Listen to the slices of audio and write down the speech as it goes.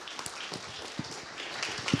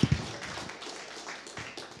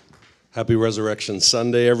Happy Resurrection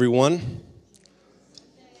Sunday, everyone.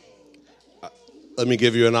 Let me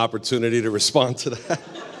give you an opportunity to respond to that.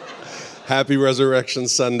 Happy Resurrection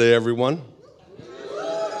Sunday, everyone.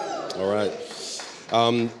 All right.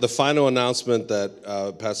 The final announcement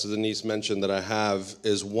that Pastor Denise mentioned that I have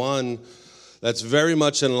is one that's very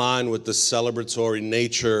much in line with the celebratory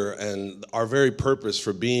nature and our very purpose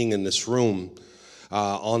for being in this room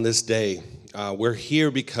on this day. We're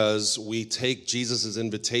here because we take Jesus'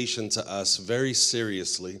 invitation to us very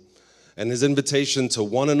seriously. And his invitation to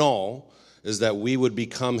one and all is that we would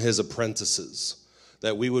become his apprentices,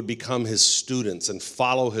 that we would become his students and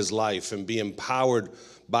follow his life and be empowered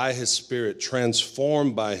by his Spirit,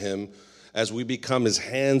 transformed by him as we become his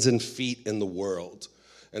hands and feet in the world.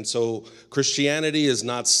 And so Christianity is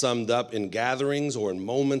not summed up in gatherings or in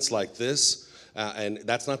moments like this. And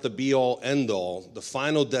that's not the be-all, end-all. The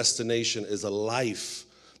final destination is a life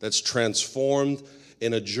that's transformed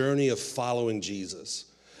in a journey of following Jesus.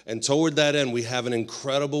 And toward that end, we have an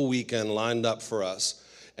incredible weekend lined up for us.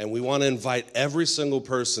 And we want to invite every single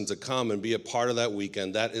person to come and be a part of that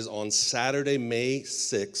weekend. That is on Saturday, May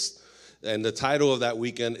 6th. And the title of that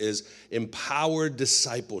weekend is Empowered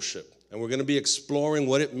Discipleship. And we're going to be exploring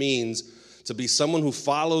what it means to be someone who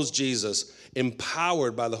follows Jesus,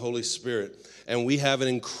 empowered by the Holy Spirit. And we have an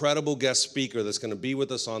incredible guest speaker that's going to be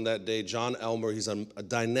with us on that day, John Elmer. He's a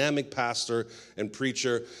dynamic pastor and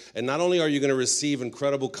preacher. And not only are you going to receive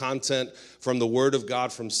incredible content from the Word of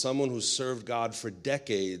God from someone who served God for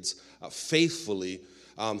decades faithfully,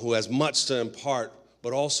 who has much to impart,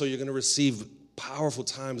 but also you're going to receive powerful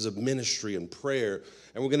times of ministry and prayer.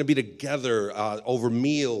 And we're going to be together over a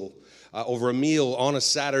meal on a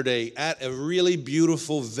Saturday at a really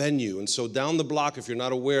beautiful venue. And so down the block, if you're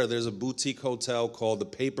not aware, there's a boutique hotel called the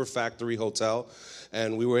Paper Factory Hotel.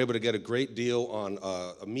 And we were able to get a great deal on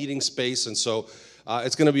a meeting space. And so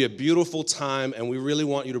it's going to be a beautiful time, and we really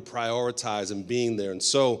want you to prioritize in being there. And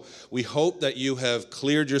so we hope that you have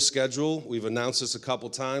cleared your schedule. We've announced this a couple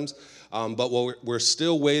times. But what we're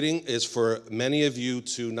still waiting is for many of you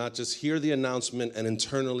to not just hear the announcement and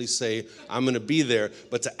internally say, I'm going to be there,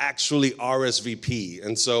 but to actually RSVP.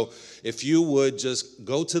 And so if you would just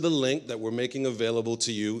go to the link that we're making available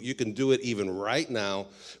to you, you can do it even right now.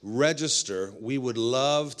 Register. We would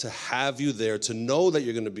love to have you there, to know that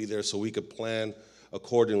you're going to be there so we could plan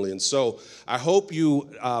accordingly. And so I hope you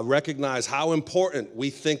recognize how important we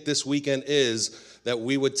think this weekend is, that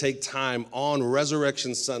we would take time on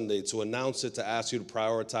Resurrection Sunday to announce it, to ask you to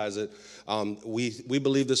prioritize it. We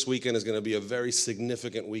believe this weekend is going to be a very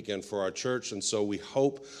significant weekend for our church, and so we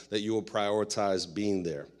hope that you will prioritize being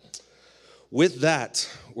there. With that,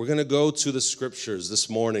 we're going to go to the scriptures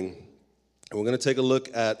this morning, and we're going to take a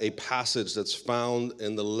look at a passage that's found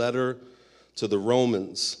in the letter to the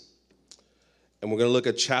Romans. And we're going to look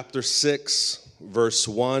at chapter 6, verse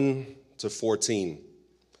 1 to 14.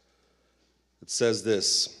 It says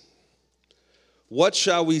this: What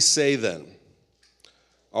shall we say then?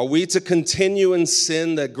 Are we to continue in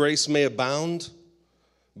sin that grace may abound?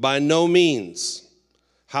 By no means.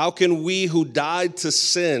 How can we who died to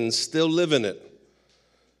sin still live in it?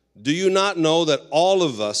 Do you not know that all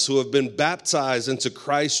of us who have been baptized into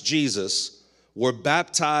Christ Jesus were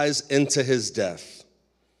baptized into his death?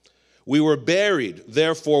 We were buried,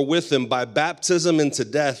 therefore, with him by baptism into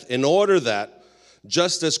death, in order that,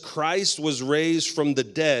 just as Christ was raised from the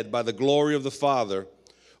dead by the glory of the Father,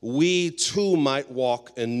 we too might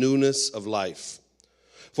walk in newness of life.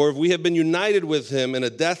 For if we have been united with him in a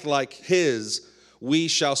death like his, we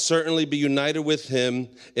shall certainly be united with him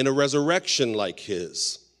in a resurrection like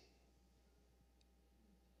his.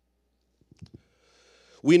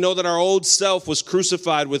 We know that our old self was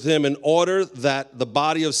crucified with him in order that the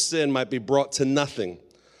body of sin might be brought to nothing,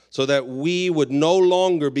 so that we would no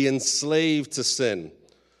longer be enslaved to sin.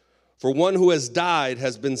 For one who has died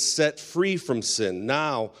has been set free from sin.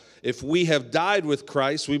 Now, if we have died with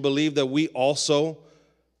Christ, we believe that we also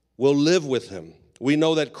will live with him. We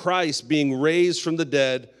know that Christ, being raised from the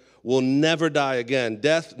dead, will never die again.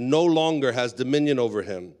 Death no longer has dominion over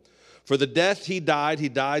him. For the death he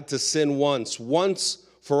died to sin once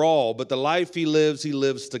for all, but the life he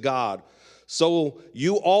lives to God. So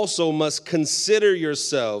you also must consider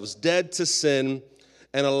yourselves dead to sin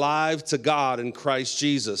and alive to God in Christ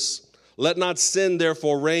Jesus. Let not sin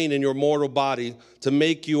therefore reign in your mortal body to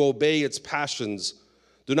make you obey its passions.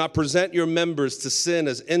 Do not present your members to sin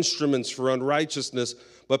as instruments for unrighteousness,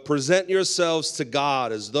 but present yourselves to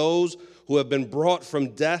God as those who have been brought from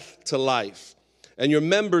death to life, and your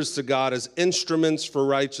members to God as instruments for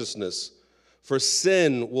righteousness. For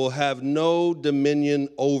sin will have no dominion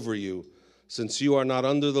over you, since you are not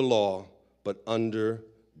under the law, but under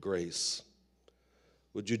grace.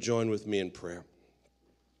 Would you join with me in prayer?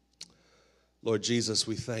 Lord Jesus,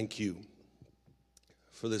 we thank you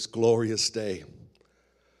for this glorious day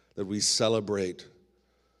that we celebrate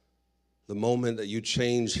the moment that you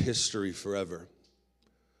changed history forever,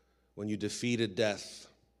 when you defeated death,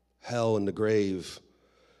 hell, and the grave,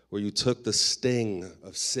 where you took the sting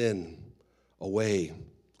of sin away.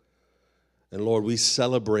 And Lord, we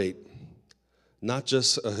celebrate not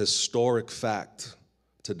just a historic fact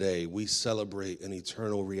today, we celebrate an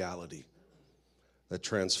eternal reality that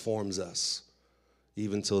transforms us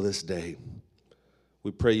even till this day.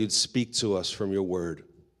 We pray you'd speak to us from your word.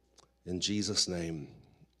 In Jesus' name,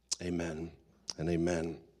 amen and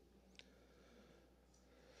amen.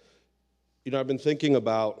 You know, I've been thinking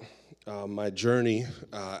about my journey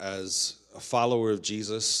as a follower of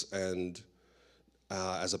Jesus and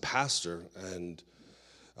as a pastor, and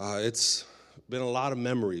it's been a lot of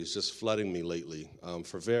memories just flooding me lately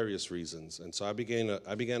for various reasons. And so I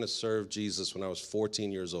began to serve Jesus when I was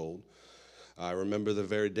 14 years old. I remember the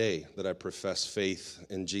very day that I professed faith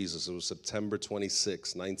in Jesus. It was September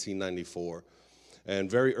 26, 1994.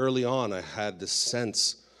 And very early on, I had this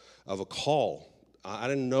sense of a call. I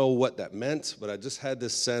didn't know what that meant, but I just had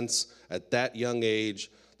this sense at that young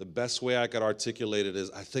age. The best way I could articulate it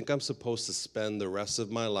is I think I'm supposed to spend the rest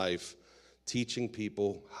of my life teaching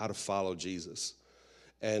people how to follow Jesus.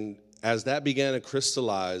 And as that began to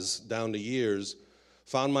crystallize down the years,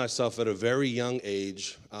 found myself at a very young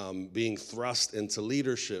age being thrust into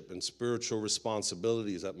leadership and spiritual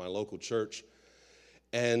responsibilities at my local church.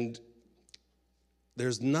 And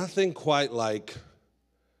there's nothing quite like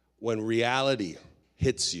when reality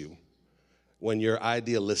hits you, when you're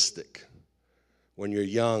idealistic, when you're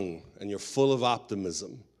young and you're full of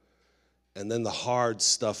optimism, and then the hard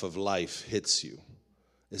stuff of life hits you,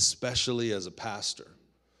 especially as a pastor.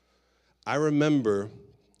 I remember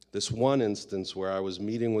this one instance where I was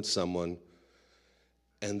meeting with someone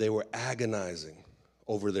and they were agonizing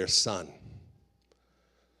over their son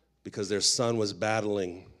because their son was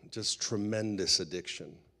battling just tremendous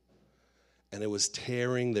addiction, and it was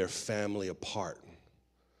tearing their family apart.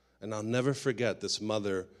 And I'll never forget this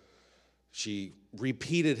mother. She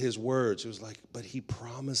repeated his words. She was like, but he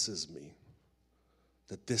promises me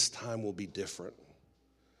that this time will be different.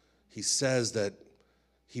 He says that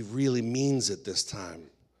he really means it this time.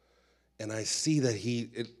 And I see that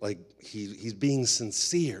he's being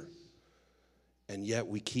sincere. And yet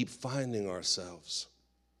we keep finding ourselves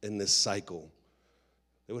in this cycle.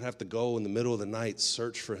 They would have to go in the middle of the night,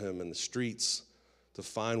 search for him in the streets to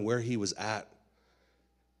find where he was at.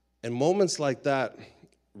 And moments like that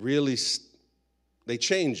really, they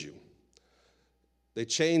change you. They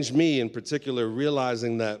changed me in particular,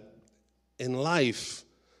 realizing that in life,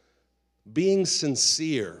 being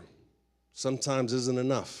sincere sometimes isn't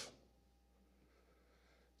enough.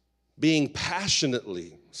 Being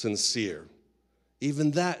passionately sincere,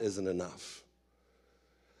 even that isn't enough.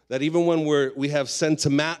 That even when we have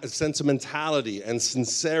sentimentality and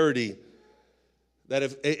sincerity, that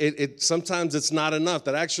if it sometimes it's not enough,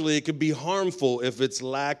 that actually it could be harmful if it's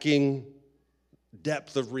lacking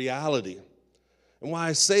depth of reality. And why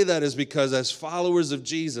I say that is because as followers of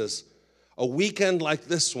Jesus, a weekend like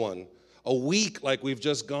this one, a week like we've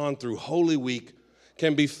just gone through, Holy Week,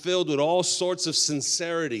 can be filled with all sorts of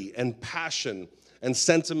sincerity and passion and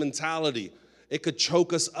sentimentality. It could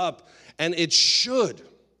choke us up, and it should.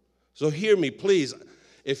 So hear me, please.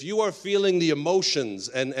 If you are feeling the emotions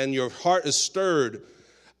and your heart is stirred,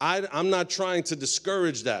 I'm not trying to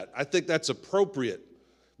discourage that. I think that's appropriate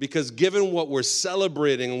because given what we're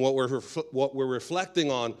celebrating and what we're reflecting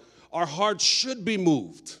on, our hearts should be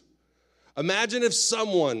moved. Imagine if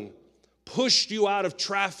someone pushed you out of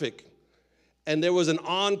traffic and there was an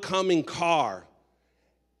oncoming car,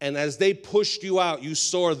 and as they pushed you out, you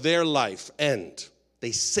saw their life end.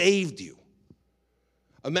 They saved you.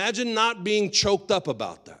 Imagine not being choked up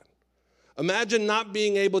about that. Imagine not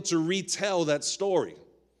being able to retell that story.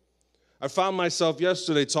 I found myself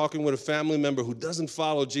yesterday talking with a family member who doesn't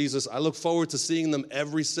follow Jesus. I look forward to seeing them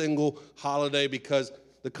every single holiday because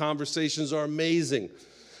the conversations are amazing.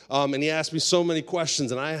 And he asked me so many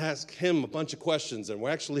questions, and I asked him a bunch of questions, and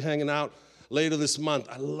we're actually hanging out later this month.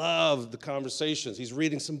 I love the conversations. He's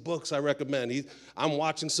reading some books I recommend. I'm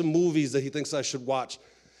watching some movies that he thinks I should watch.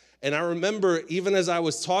 And I remember even as I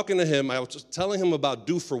was talking to him, I was just telling him about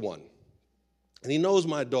Do For One. And he knows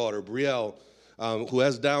my daughter, Brielle, who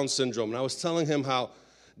has Down syndrome. And I was telling him how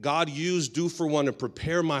God used Do For One to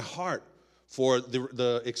prepare my heart for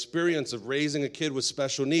the experience of raising a kid with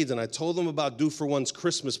special needs. And I told him about Do For One's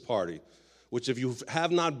Christmas party, which if you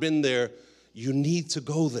have not been there, you need to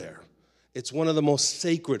go there. It's one of the most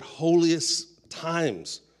sacred, holiest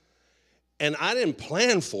times. And I didn't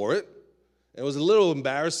plan for it. It was a little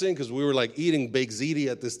embarrassing because we were like eating baked ziti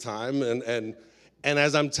at this time. And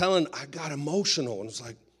as I'm telling, I got emotional. And it's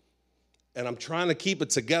like, and I'm trying to keep it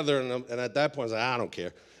together. And at that point, I was like, I don't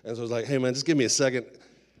care. And so I was like, hey, man, just give me a second.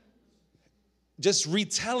 Just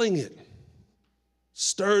retelling it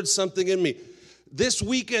stirred something in me. This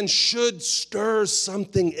weekend should stir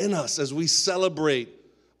something in us as we celebrate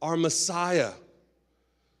our Messiah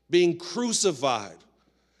being crucified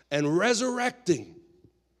and resurrecting.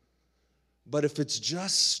 But if it's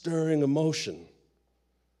just stirring emotion,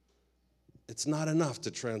 it's not enough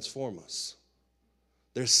to transform us.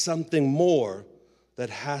 There's something more that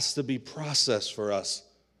has to be processed for us,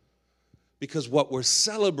 because what we're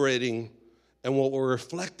celebrating and what we're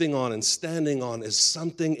reflecting on and standing on is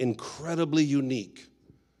something incredibly unique,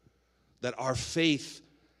 that our faith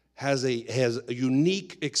has a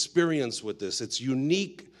unique experience with this. It's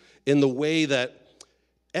unique in the way that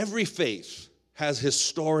every faith has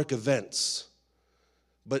historic events,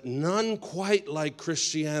 but none quite like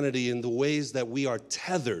Christianity in the ways that we are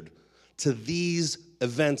tethered to these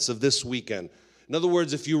events of this weekend. In other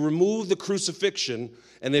words, if you remove the crucifixion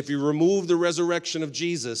and if you remove the resurrection of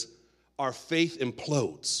Jesus, our faith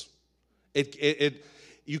implodes.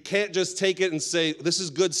 You can't just take it and say, this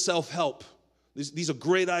is good self-help. These are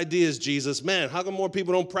great ideas, Jesus. Man, how come more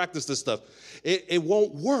people don't practice this stuff? It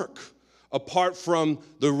won't work apart from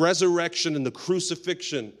the resurrection and the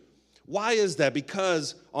crucifixion. Why is that?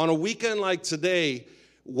 Because on a weekend like today,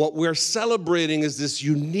 what we're celebrating is this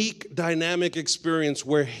unique dynamic experience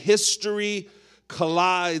where history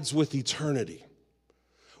collides with eternity,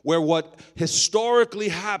 where what historically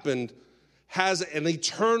happened has an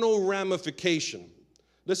eternal ramification.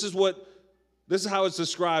 This is how it's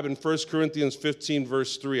described in 1 Corinthians 15,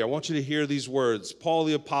 verse 3. I want you to hear these words. Paul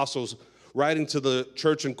the Apostle writing to the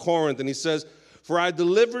church in Corinth, and he says, "For I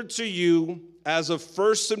delivered to you as of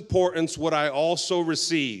first importance what I also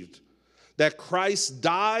received, that Christ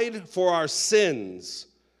died for our sins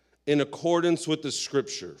in accordance with the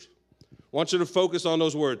Scriptures." I want you to focus on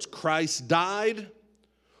those words. Christ died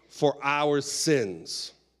for our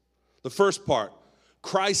sins. The first part,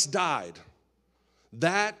 Christ died.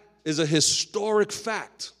 That is a historic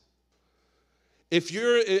fact. If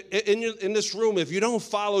you're in this room, if you don't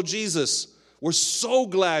follow Jesus, we're so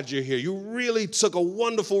glad you're here. You really took a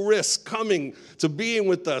wonderful risk coming to being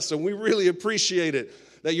with us, and we really appreciate it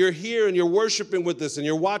that you're here and you're worshiping with us and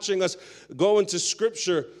you're watching us go into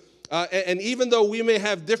Scripture. And even though we may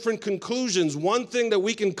have different conclusions, one thing that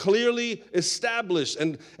we can clearly establish,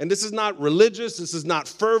 and this is not religious, this is not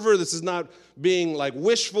fervor, this is not being like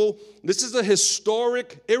wishful, this is a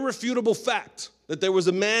historic, irrefutable fact that there was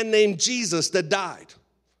a man named Jesus that died.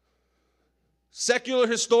 Secular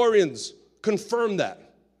historians confirm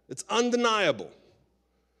that. It's undeniable.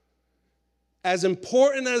 As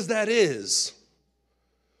important as that is,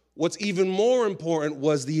 what's even more important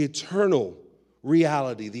was the eternal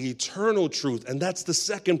reality, the eternal truth. And that's the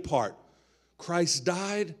second part. Christ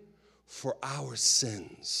died for our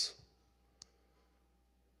sins.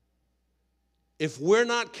 If we're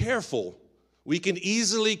not careful, we can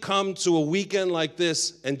easily come to a weekend like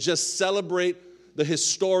this and just celebrate the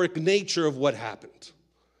historic nature of what happened.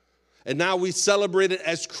 And now we celebrate it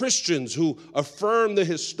as Christians who affirm the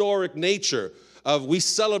historic nature of, we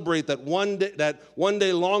celebrate that one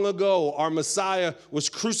day long ago our Messiah was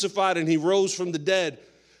crucified and he rose from the dead.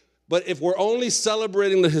 But if we're only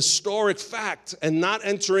celebrating the historic fact and not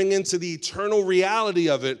entering into the eternal reality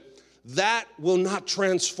of it, that will not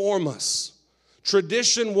transform us.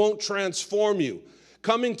 Tradition won't transform you.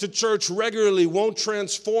 Coming to church regularly won't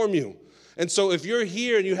transform you. And so if you're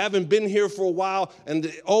here and you haven't been here for a while, and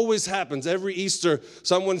it always happens, every Easter,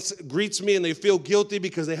 someone greets me and they feel guilty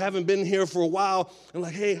because they haven't been here for a while. I'm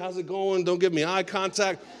like, hey, how's it going? Don't give me eye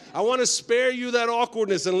contact. I want to spare you that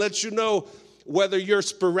awkwardness and let you know, whether you're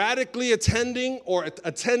sporadically attending or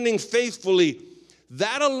attending faithfully,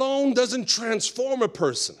 that alone doesn't transform a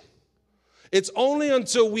person. It's only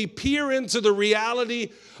until we peer into the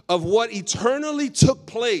reality of what eternally took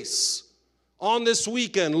place on this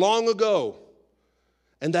weekend long ago,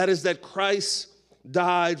 and that is that Christ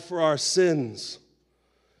died for our sins.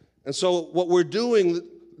 And so what we're doing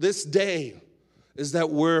this day is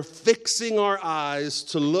that we're fixing our eyes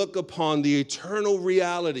to look upon the eternal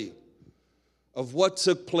reality of what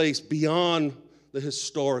took place beyond the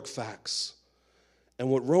historic facts. And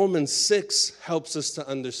what Romans 6 helps us to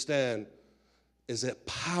understand is a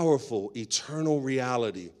powerful eternal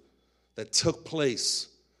reality that took place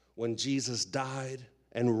when Jesus died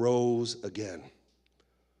and rose again.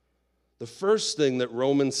 The first thing that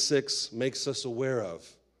Romans 6 makes us aware of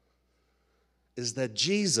is that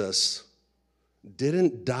Jesus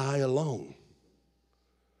didn't die alone,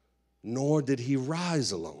 nor did he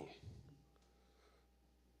rise alone.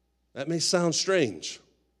 That may sound strange.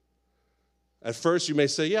 At first you may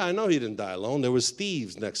say, yeah, I know he didn't die alone. There was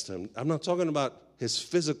thieves next to him. I'm not talking about his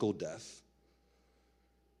physical death.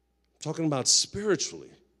 I'm talking about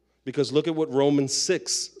spiritually. Because look at what Romans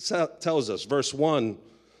 6 tells us. Verse 1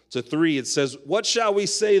 to 3, it says, what shall we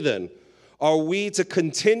say then? Are we to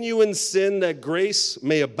continue in sin that grace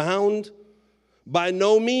may abound? By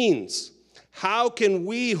no means. How can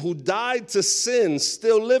we who died to sin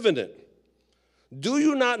still live in it? Do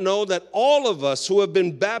you not know that all of us who have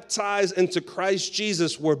been baptized into Christ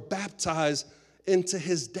Jesus were baptized into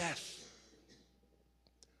his death?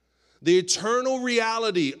 The eternal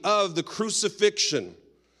reality of the crucifixion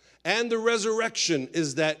and the resurrection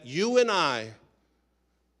is that you and I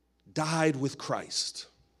died with Christ,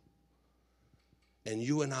 and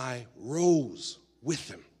you and I rose with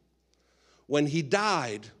him. When he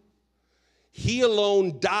died, he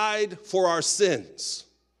alone died for our sins.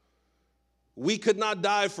 We could not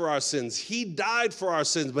die for our sins. He died for our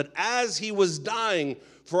sins, but as he was dying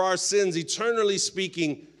for our sins, eternally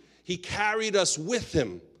speaking, he carried us with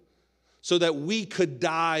him so that we could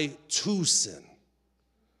die to sin.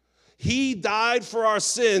 He died for our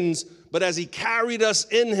sins, but as he carried us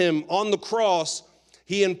in him on the cross,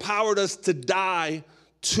 he empowered us to die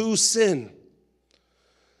to sin.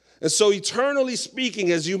 And so eternally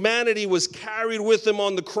speaking, as humanity was carried with him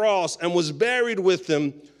on the cross and was buried with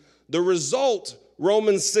him, the result,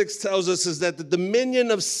 Romans 6 tells us, is that the dominion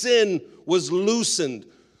of sin was loosened.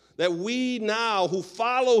 That we now who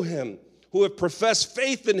follow him, who have professed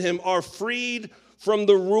faith in him, are freed from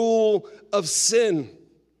the rule of sin.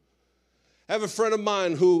 I have a friend of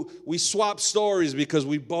mine who we swap stories because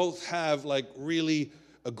we both have like really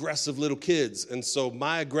aggressive little kids. And so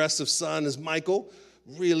my aggressive son is Michael,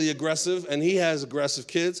 really aggressive, and he has aggressive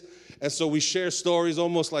kids. And so we share stories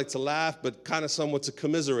almost like to laugh, but kind of somewhat to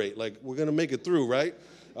commiserate. Like, we're going to make it through, right?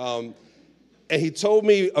 And he told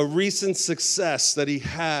me a recent success that he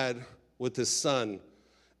had with his son,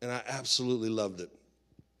 and I absolutely loved it.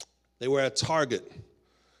 They were at Target,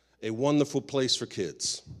 a wonderful place for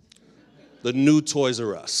kids. The new Toys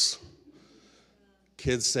R Us.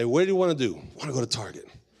 Kids say, what do you want to do? I want to go to Target.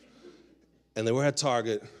 And they were at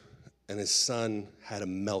Target, and his son had a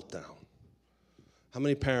meltdown. How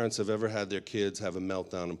many parents have ever had their kids have a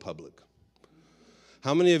meltdown in public?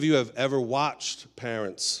 How many of you have ever watched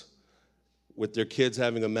parents with their kids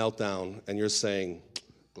having a meltdown and you're saying,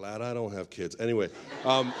 glad I don't have kids? Anyway,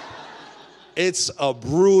 it's a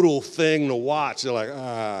brutal thing to watch. You're like,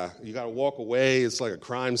 you got to walk away. It's like a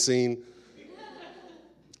crime scene.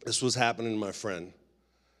 This was happening to my friend.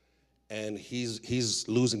 And he's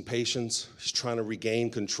losing patience. He's trying to regain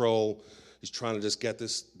control. He's trying to just get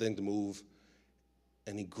this thing to move.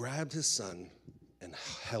 And he grabbed his son and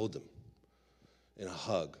held him in a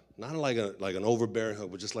hug. Not like an overbearing hug,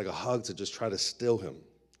 but just like a hug to just try to still him.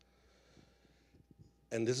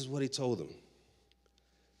 And this is what he told him.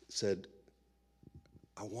 He said,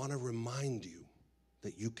 I want to remind you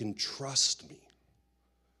that you can trust me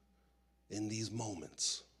in these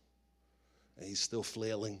moments. And he's still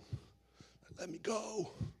flailing. Let me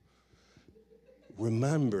go.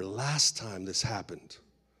 Remember last time this happened,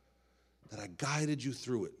 that I guided you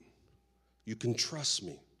through it. You can trust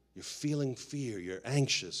me. You're feeling fear, you're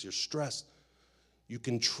anxious, you're stressed. You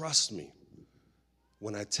can trust me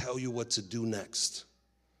when I tell you what to do next.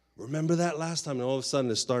 Remember that last time? And all of a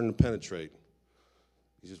sudden it's starting to penetrate.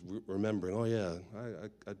 He's just remembering, oh yeah,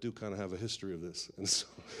 I do kind of have a history of this. And so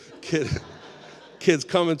kid's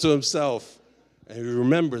coming to himself. And he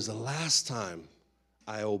remembers the last time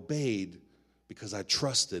I obeyed because I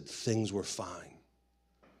trusted things were fine.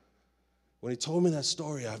 When he told me that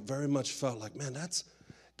story, I very much felt like, man, that's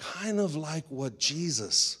kind of like what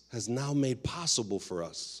Jesus has now made possible for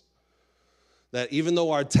us. That even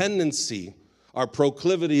though our tendency, our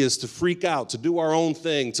proclivity is to freak out, to do our own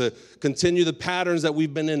thing, to continue the patterns that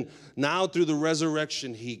we've been in, now through the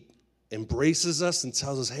resurrection, he embraces us and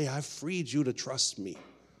tells us, hey, I've freed you to trust me,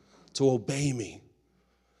 to obey me.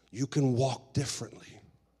 You can walk differently.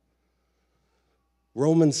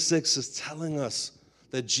 Romans 6 is telling us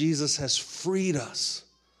that Jesus has freed us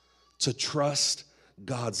to trust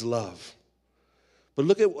God's love. But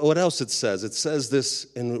look at what else it says. It says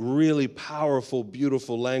this in really powerful,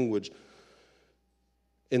 beautiful language.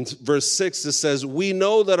 In verse 6, it says, we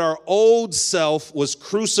know that our old self was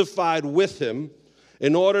crucified with him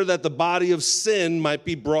in order that the body of sin might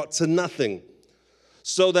be brought to nothing,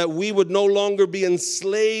 so that we would no longer be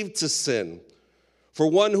enslaved to sin. For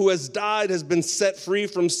one who has died has been set free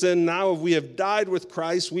from sin. Now, if we have died with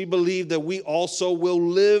Christ, we believe that we also will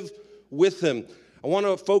live with him. I want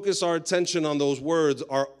to focus our attention on those words.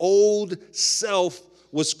 Our old self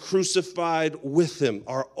was crucified with him.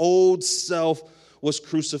 Our old self was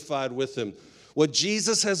crucified with him. What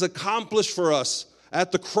Jesus has accomplished for us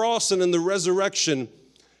at the cross and in the resurrection,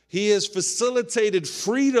 he has facilitated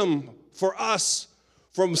freedom for us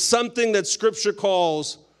from something that Scripture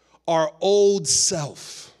calls our old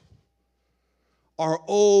self. Our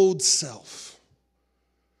old self.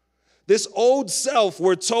 This old self,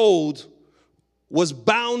 we're told, was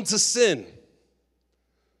bound to sin,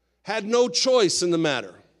 had no choice in the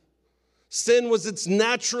matter. Sin was its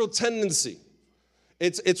natural tendency.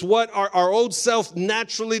 It's what our old self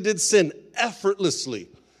naturally did, sin effortlessly.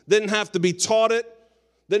 Didn't have to be taught it,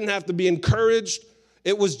 didn't have to be encouraged.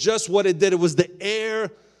 It was just what it did. It was the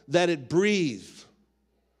air that it breathed.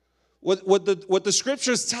 What the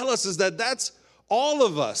scriptures tell us is that that's all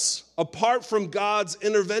of us, apart from God's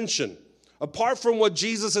intervention, apart from what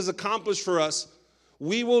Jesus has accomplished for us.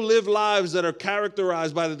 We will live lives that are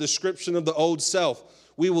characterized by the description of the old self.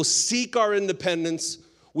 We will seek our independence.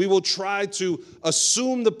 We will try to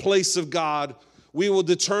assume the place of God. We will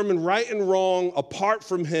determine right and wrong apart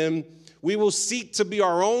from him. We will seek to be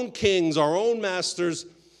our own kings, our own masters.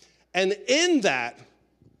 And in that,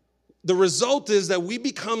 the result is that we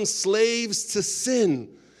become slaves to sin.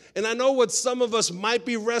 And I know what some of us might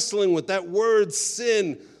be wrestling with, that word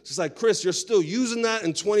sin. It's just like, Chris, you're still using that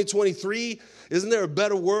in 2023? Isn't there a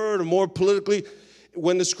better word or more politically?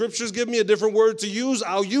 When the scriptures give me a different word to use,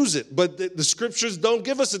 I'll use it. But the scriptures don't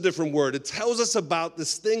give us a different word. It tells us about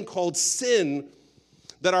this thing called sin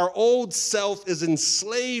that our old self is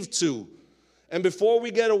enslaved to. And before we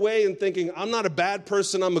get away and thinking, I'm not a bad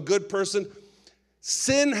person, I'm a good person,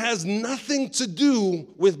 sin has nothing to do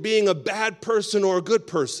with being a bad person or a good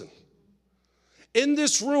person. In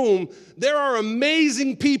this room, there are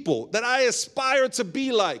amazing people that I aspire to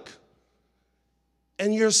be like.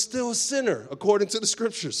 And you're still a sinner, according to the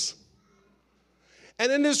scriptures.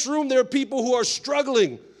 And in this room, there are people who are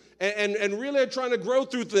struggling and really are trying to grow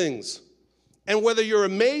through things. And whether you're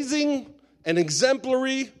amazing and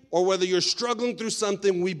exemplary or whether you're struggling through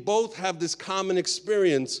something, we both have this common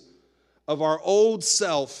experience of our old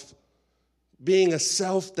self being a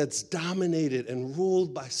self that's dominated and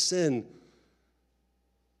ruled by sin.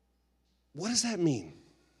 What does that mean?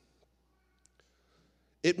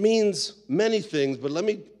 It means many things, but let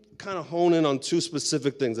me kind of hone in on two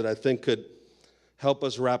specific things that I think could help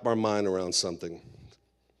us wrap our mind around something.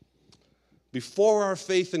 Before our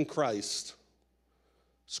faith in Christ,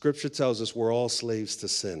 Scripture tells us we're all slaves to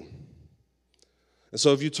sin. And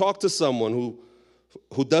so if you talk to someone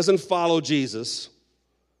who doesn't follow Jesus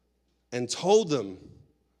and told them,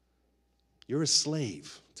 you're a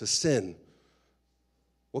slave to sin,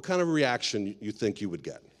 what kind of reaction you think you would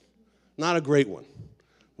get? Not a great one.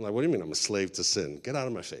 I'm like, what do you mean I'm a slave to sin? Get out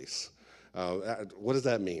of my face. What does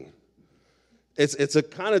that mean? It's a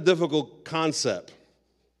kind of difficult concept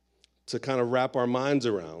to kind of wrap our minds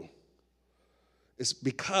around. It's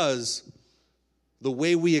because the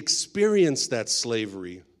way we experience that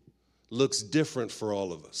slavery looks different for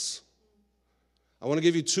all of us. I want to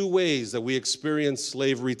give you two ways that we experience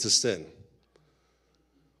slavery to sin.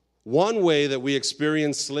 One way that we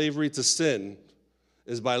experience slavery to sin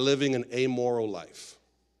is by living an amoral life.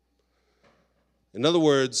 In other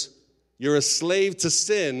words, you're a slave to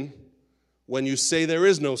sin when you say there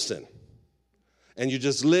is no sin. And you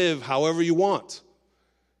just live however you want.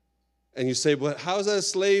 And you say, but how is that a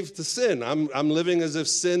slave to sin? I'm living as if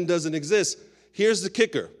sin doesn't exist. Here's the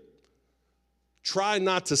kicker. Try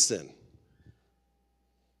not to sin.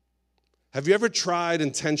 Have you ever tried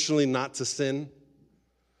intentionally not to sin?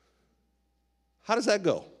 How does that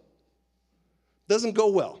go? Doesn't go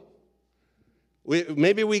well.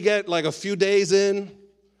 Maybe we get like a few days in,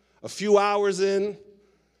 a few hours in.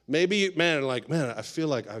 Maybe, I feel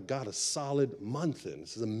like I got a solid month in.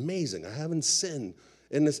 This is amazing. I haven't sinned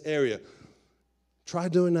in this area. Try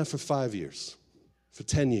doing that for 5 years, for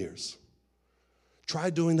 10 years. Try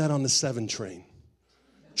doing that on the 7 train.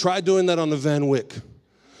 Try doing that on the Van Wyck.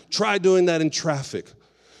 Try doing that in traffic.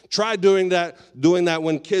 Try doing that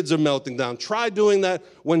when kids are melting down. Try doing that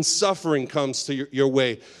when suffering comes to your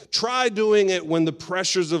way. Try doing it when the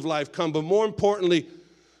pressures of life come. But more importantly,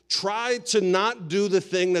 try to not do the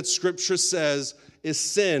thing that Scripture says is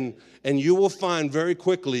sin, and you will find very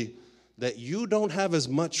quickly that you don't have as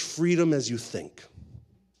much freedom as you think.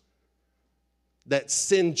 That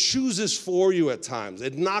sin chooses for you at times.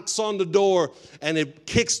 It knocks on the door and it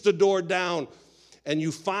kicks the door down. and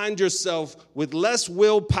you find yourself with less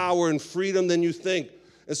willpower and freedom than you think.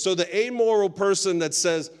 And so the amoral person that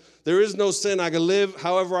says, there is no sin, I can live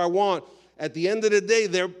however I want, at the end of the day,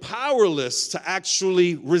 they're powerless to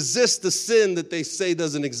actually resist the sin that they say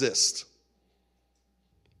doesn't exist.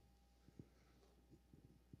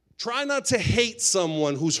 Try not to hate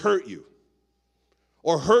someone who's hurt you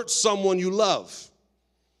or hurt someone you love.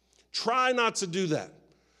 Try not to do that.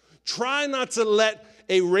 Try not to let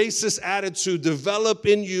a racist attitude develop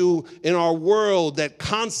in you in our world that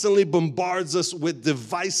constantly bombards us with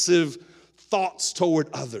divisive thoughts toward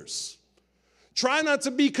others. Try not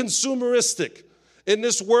to be consumeristic in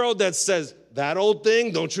this world that says, that old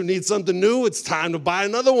thing, don't you need something new? It's time to buy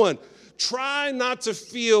another one. Try not to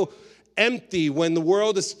feel empty when the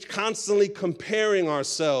world is constantly comparing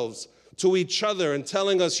ourselves to each other and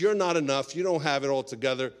telling us, you're not enough, you don't have it all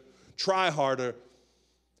together, try harder.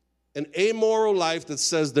 An amoral life that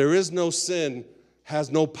says there is no sin has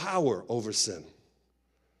no power over sin.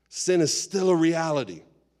 Sin is still a reality,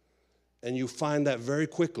 and you find that very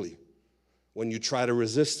quickly when you try to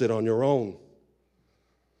resist it on your own.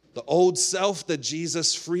 The old self that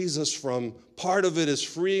Jesus frees us from, part of it is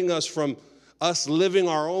freeing us from us living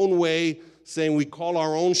our own way, saying we call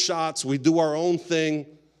our own shots, we do our own thing,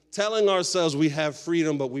 telling ourselves we have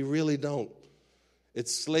freedom, but we really don't.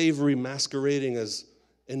 It's slavery masquerading as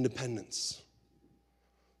independence.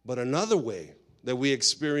 But another way that we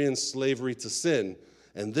experience slavery to sin,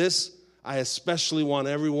 and this I especially want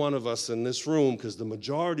every one of us in this room, because the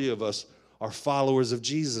majority of us are followers of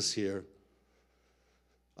Jesus here.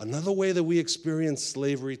 Another way that we experience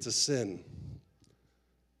slavery to sin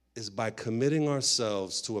is by committing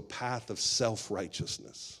ourselves to a path of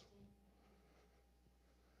self-righteousness.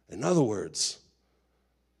 In other words,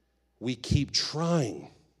 we keep trying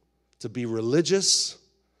to be religious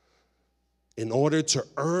in order to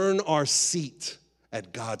earn our seat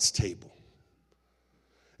at God's table,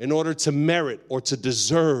 in order to merit or to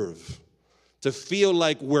deserve, to feel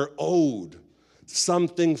like we're owed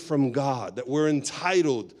something from God, that we're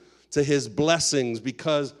entitled to his blessings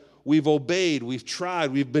because we've obeyed, we've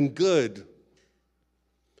tried, we've been good.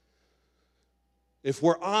 If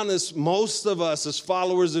we're honest, most of us as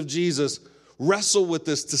followers of Jesus wrestle with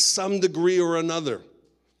this to some degree or another.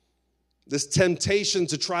 This temptation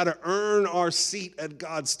to try to earn our seat at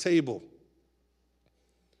God's table.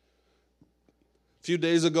 A few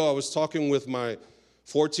days ago, I was talking with my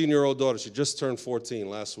 14-year-old daughter. She just turned 14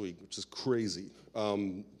 last week, which is crazy.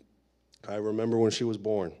 I remember when she was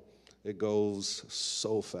born. It goes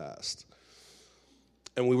so fast.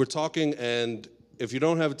 And we were talking, and if you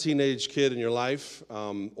don't have a teenage kid in your life,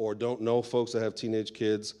 or don't know folks that have teenage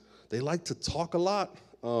kids, they like to talk a lot.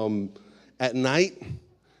 At night,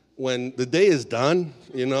 when the day is done,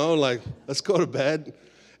 like, let's go to bed.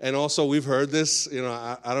 And also, we've heard this,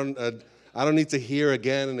 I don't need to hear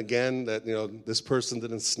again and again that, this person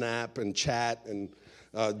didn't snap and chat and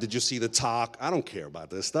did you see the talk? I don't care about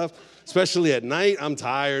this stuff, especially at night. I'm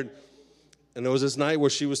tired. And there was this night where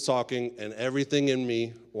she was talking, and everything in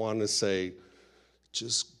me wanted to say,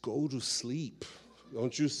 just go to sleep.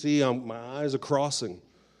 Don't you see my eyes are crossing?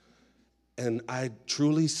 And I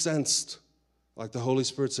truly sensed, like the Holy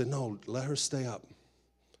Spirit said, no, let her stay up.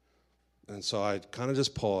 And so I kind of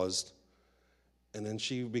just paused. And then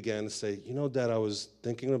she began to say, Dad, I was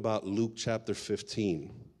thinking about Luke chapter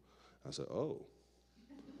 15. I said, oh.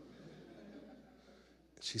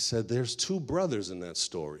 She said, there's two brothers in that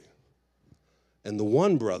story. And the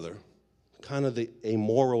one brother, kind of the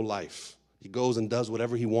amoral life. He goes and does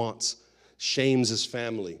whatever he wants, shames his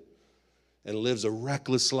family, and lives a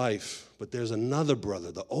reckless life. But there's another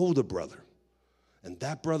brother, the older brother. And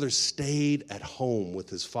that brother stayed at home with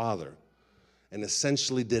his father and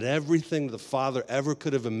essentially did everything the father ever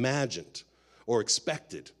could have imagined or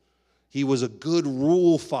expected. He was a good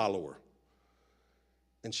rule follower.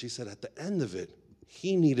 And she said at the end of it,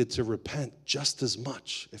 he needed to repent just as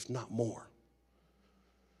much, if not more.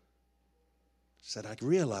 She said, I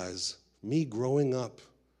realize me growing up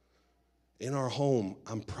in our home,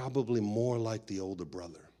 I'm probably more like the older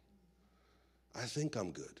brother. I think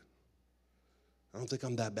I'm good. I don't think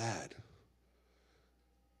I'm that bad.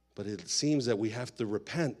 But it seems that we have to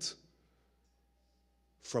repent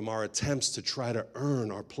from our attempts to try to earn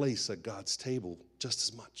our place at God's table just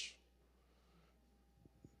as much.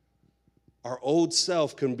 Our old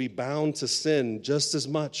self can be bound to sin just as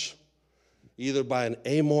much, either by an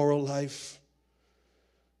amoral life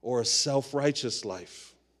or a self-righteous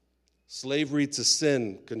life. Slavery to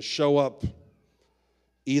sin can show up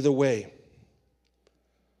either way.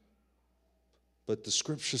 But the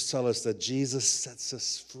scriptures tell us that Jesus sets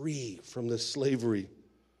us free from this slavery.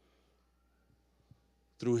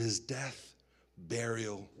 through his death,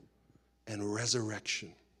 burial, and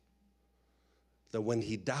resurrection. That when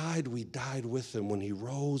he died, we died with him. When he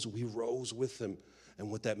rose, we rose with him.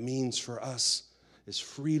 And what that means for us is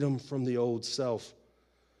freedom from the old self.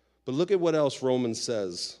 But look at what else Romans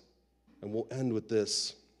says, and we'll end with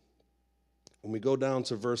this. When we go down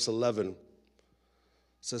to verse 11, it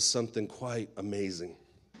says something quite amazing.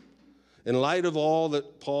 In light of all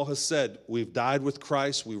that Paul has said, we've died with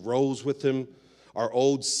Christ, we rose with him, our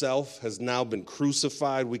old self has now been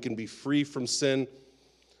crucified, we can be free from sin.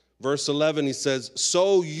 Verse 11, he says,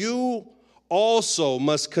 so you also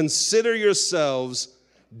must consider yourselves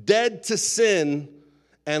dead to sin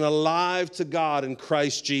and alive to God in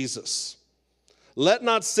Christ Jesus. Let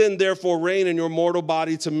not sin therefore reign in your mortal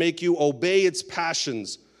body to make you obey its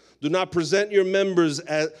passions. Do not present your members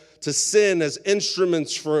to sin as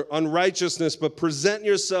instruments for unrighteousness, but present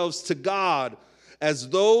yourselves to God as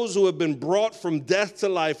those who have been brought from death to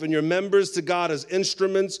life, and your members to God as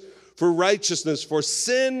instruments for righteousness. For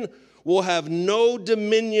sin will have no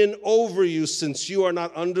dominion over you, since you are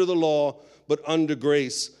not under the law, but under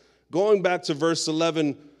grace. Going back to verse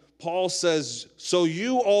 11, Paul says, so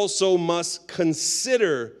you also must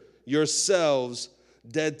consider yourselves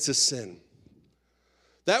dead to sin.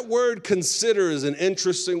 That word consider is an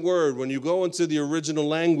interesting word. When you go into the original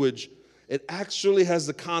language, it actually has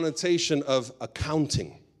the connotation of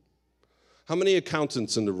accounting. How many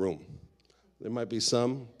accountants in the room? There might be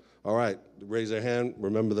some. All right, raise their hand.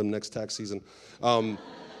 Remember them next tax season.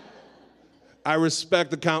 I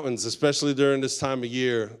respect accountants, especially during this time of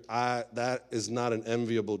year. That is not an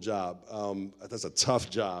enviable job. That's a tough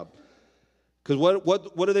job. Because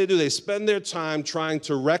what do? They spend their time trying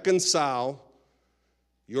to reconcile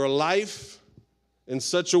your life in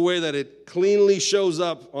such a way that it cleanly shows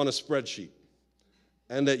up on a spreadsheet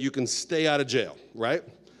and that you can stay out of jail, right?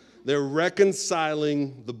 They're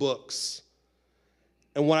reconciling the books.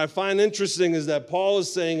 And what I find interesting is that Paul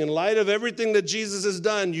is saying, in light of everything that Jesus has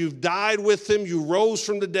done, you've died with him, you rose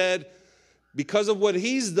from the dead. Because of what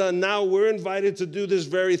he's done, now we're invited to do this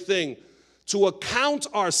very thing, to account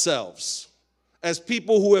ourselves as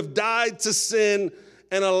people who have died to sin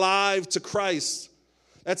and alive to Christ.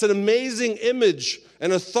 That's an amazing image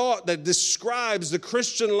and a thought that describes the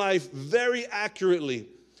Christian life very accurately,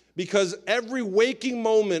 because every waking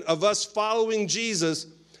moment of us following Jesus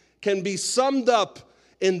can be summed up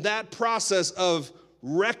in that process of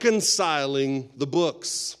reconciling the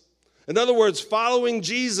books. In other words, following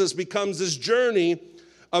Jesus becomes this journey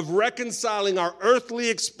of reconciling our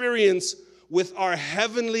earthly experience with our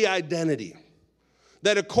heavenly identity.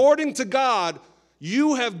 That according to God,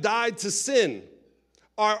 you have died to sin.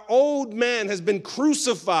 Our old man has been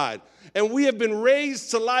crucified, and we have been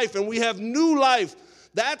raised to life, and we have new life.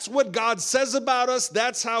 That's what God says about us.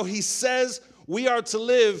 That's how he says we are to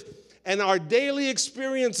live. And our daily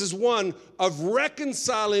experience is one of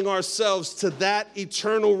reconciling ourselves to that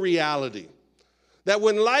eternal reality. That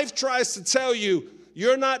when life tries to tell you,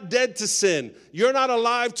 you're not dead to sin, you're not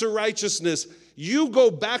alive to righteousness, you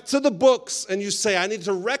go back to the books and you say, I need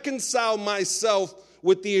to reconcile myself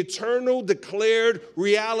with the eternal declared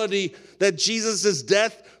reality that Jesus'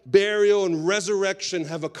 death, burial, and resurrection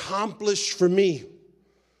have accomplished for me.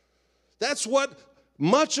 That's what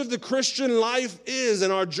much of the Christian life is,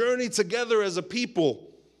 and our journey together as a people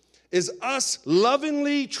is us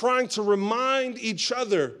lovingly trying to remind each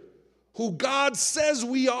other who God says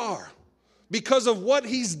we are because of what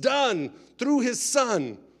he's done through his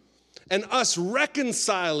son, and us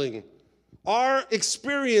reconciling our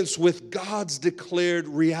experience with God's declared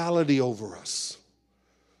reality over us.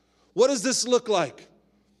 What does this look like?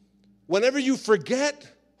 Whenever you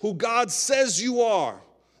forget who God says you are,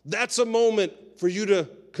 that's a moment for you to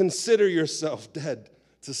consider yourself dead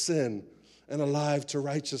to sin and alive to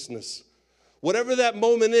righteousness. Whatever that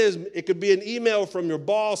moment is, it could be an email from your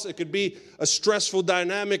boss, it could be a stressful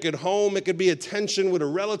dynamic at home, it could be a tension with a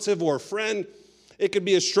relative or a friend, it could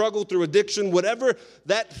be a struggle through addiction. Whatever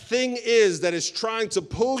that thing is that is trying to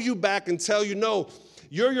pull you back and tell you, no,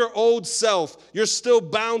 you're your old self, you're still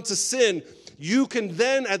bound to sin. You can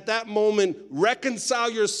then at that moment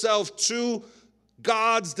reconcile yourself to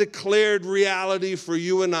God's declared reality for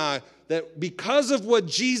you and I, that because of what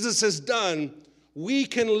Jesus has done, we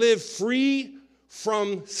can live free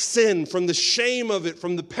from sin, from the shame of it,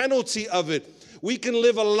 from the penalty of it. We can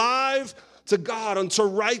live alive to God unto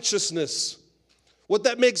righteousness. What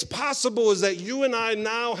that makes possible is that you and I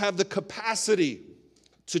now have the capacity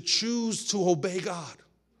to choose to obey God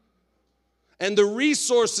and the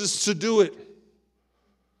resources to do it.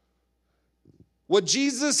 What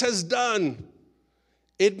Jesus has done,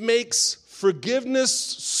 it makes forgiveness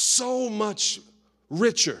so much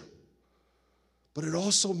richer. But it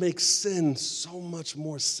also makes sin so much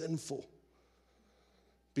more sinful.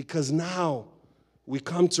 Because now we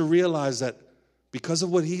come to realize that because of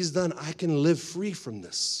what he's done, I can live free from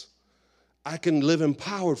this. I can live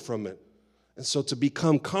empowered from it. And so to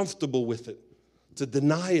become comfortable with it, to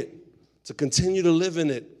deny it, to continue to live in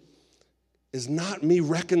it, is not me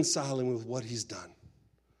reconciling with what he's done.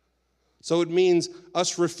 So it means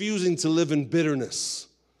us refusing to live in bitterness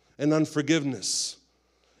and unforgiveness.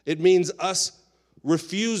 It means us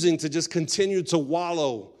refusing to just continue to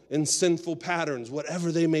wallow in sinful patterns,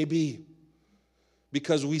 whatever they may be.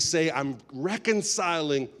 Because we say, I'm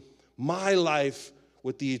reconciling my life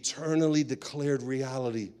with the eternally declared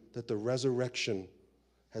reality that the resurrection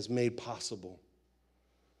has made possible.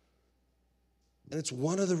 And it's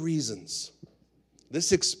one of the reasons,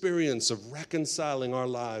 this experience of reconciling our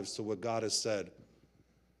lives to what God has said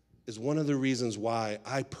is one of the reasons why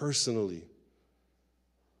I personally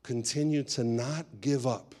continue to not give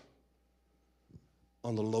up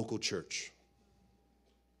on the local church.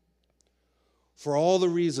 For all the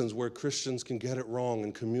reasons where Christians can get it wrong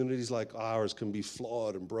and communities like ours can be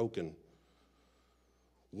flawed and broken,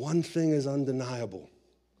 one thing is undeniable.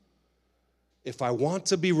 If I want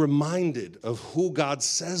to be reminded of who God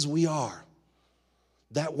says we are,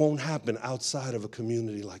 that won't happen outside of a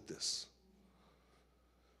community like this.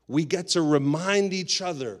 We get to remind each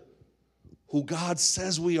other who God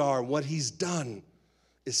says we are and what he's done,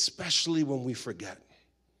 especially when we forget,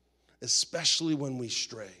 especially when we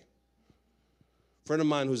stray. A friend of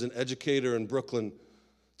mine who's an educator in Brooklyn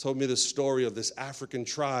told me the story of this African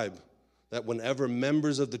tribe that whenever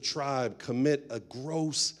members of the tribe commit a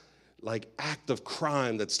gross act of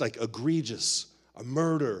crime that's egregious, a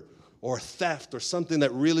murder or theft or something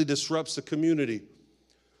that really disrupts the community,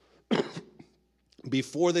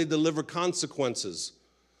 before they deliver consequences,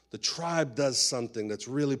 the tribe does something that's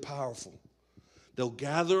really powerful. They'll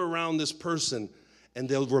gather around this person and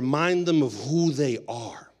they'll remind them of who they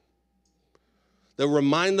are. They'll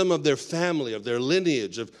remind them of their family, of their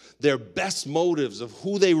lineage, of their best motives, of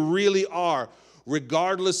who they really are,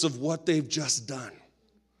 regardless of what they've just done.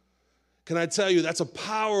 Can I tell you, that's a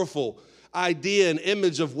powerful idea and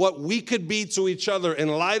image of what we could be to each other in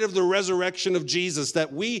light of the resurrection of Jesus,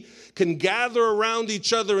 that we can gather around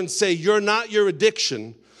each other and say, you're not your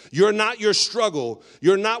addiction, you're not your struggle,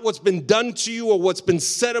 you're not what's been done to you or what's been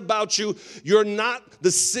said about you, you're not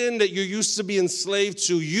the sin that you used to be enslaved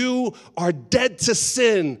to. You are dead to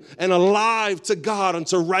sin and alive to God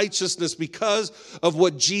unto righteousness because of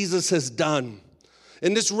what Jesus has done.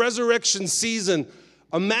 In this resurrection season,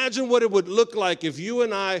 imagine what it would look like if you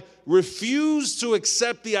and I refuse to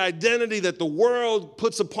accept the identity that the world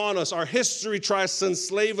puts upon us, our history tries to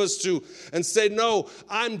enslave us to, and say, no,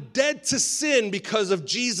 I'm dead to sin because of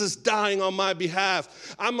Jesus dying on my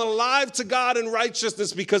behalf. I'm alive to God in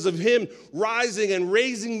righteousness because of him rising and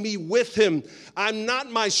raising me with him. I'm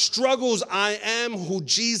not my struggles. I am who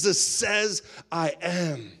Jesus says I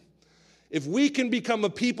am. If we can become a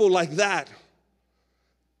people like that,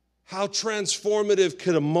 how transformative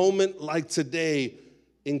could a moment like today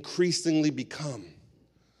increasingly become?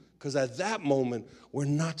 Because at that moment, we're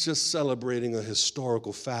not just celebrating a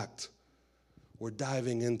historical fact. We're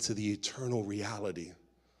diving into the eternal reality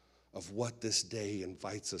of what this day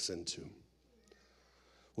invites us into.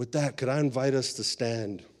 With that, could I invite us to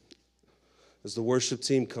stand as the worship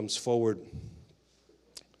team comes forward?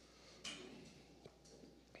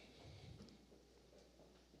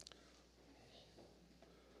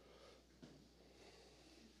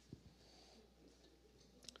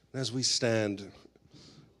 And as we stand,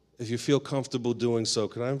 if you feel comfortable doing so,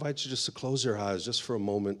 can I invite you just to close your eyes just for a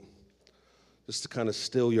moment, just to kind of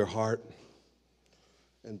still your heart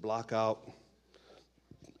and block out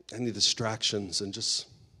any distractions, and just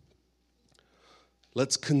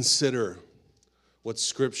let's consider what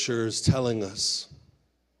Scripture is telling us.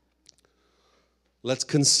 Let's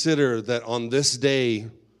consider that on this day,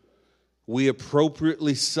 we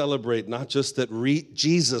appropriately celebrate not just that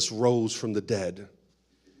Jesus rose from the dead,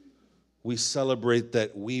 we celebrate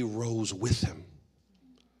that we rose with him.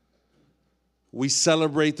 We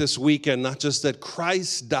celebrate this weekend not just that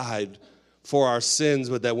Christ died for our sins,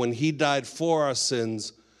 but that when he died for our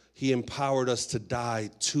sins, he empowered us to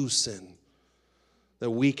die to sin.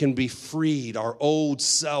 That we can be freed. Our old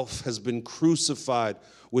self has been crucified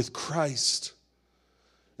with Christ.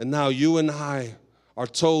 And now you and I are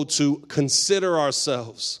told to consider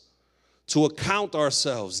ourselves, to account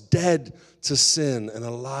ourselves dead to sin and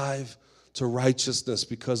alive to righteousness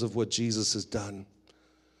because of what Jesus has done.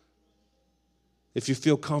 If you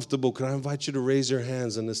feel comfortable, can I invite you to raise your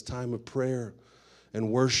hands in this time of prayer and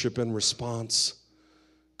worship and response?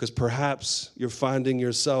 Because perhaps you're finding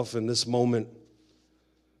yourself in this moment.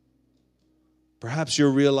 Perhaps you're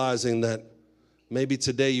realizing that maybe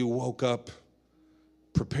today you woke up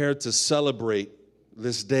prepared to celebrate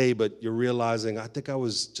this day, but you're realizing, I think I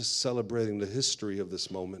was just celebrating the history of this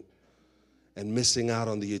moment and missing out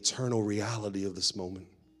on the eternal reality of this moment.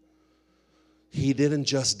 He didn't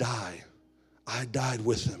just die. I died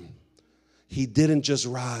with him. He didn't just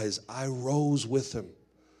rise. I rose with him.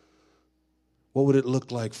 What would it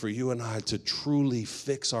look like for you and I to truly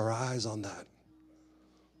fix our eyes on that?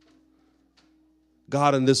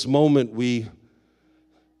 God, in this moment, we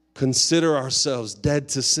consider ourselves dead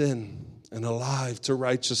to sin and alive to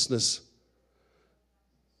righteousness.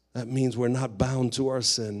 That means we're not bound to our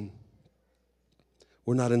sin.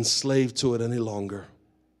 We're not enslaved to it any longer.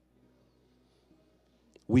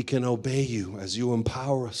 We can obey you as you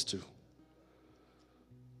empower us to.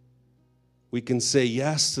 We can say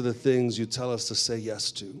yes to the things you tell us to say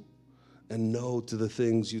yes to, and no to the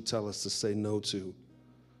things you tell us to say no to.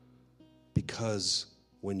 Because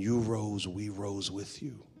when you rose, we rose with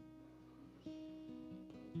you.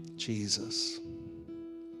 Jesus.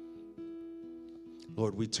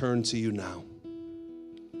 Lord, we turn to you now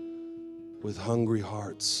with hungry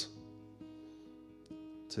hearts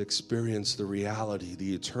to experience the reality,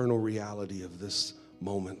 the eternal reality of this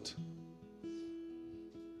moment.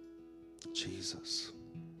 Jesus.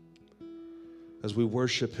 As we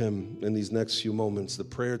worship him in these next few moments, the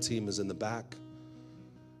prayer team is in the back.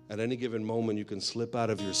 At any given moment, you can slip out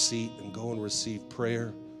of your seat and go and receive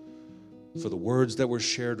prayer for the words that were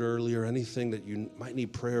shared earlier, anything that you might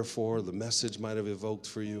need prayer for, the message might have evoked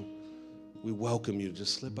for you. We welcome you to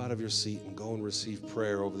just slip out of your seat and go and receive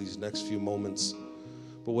prayer over these next few moments.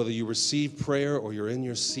 But whether you receive prayer or you're in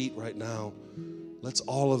your seat right now, let's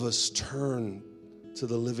all of us turn to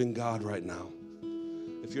the living God right now.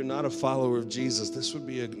 If you're not a follower of Jesus, this would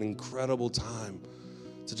be an incredible time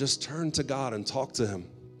to just turn to God and talk to him.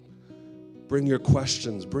 Bring your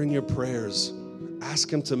questions, bring your prayers.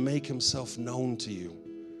 Ask him to make himself known to you.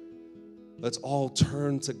 Let's all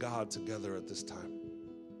turn to God together at this time.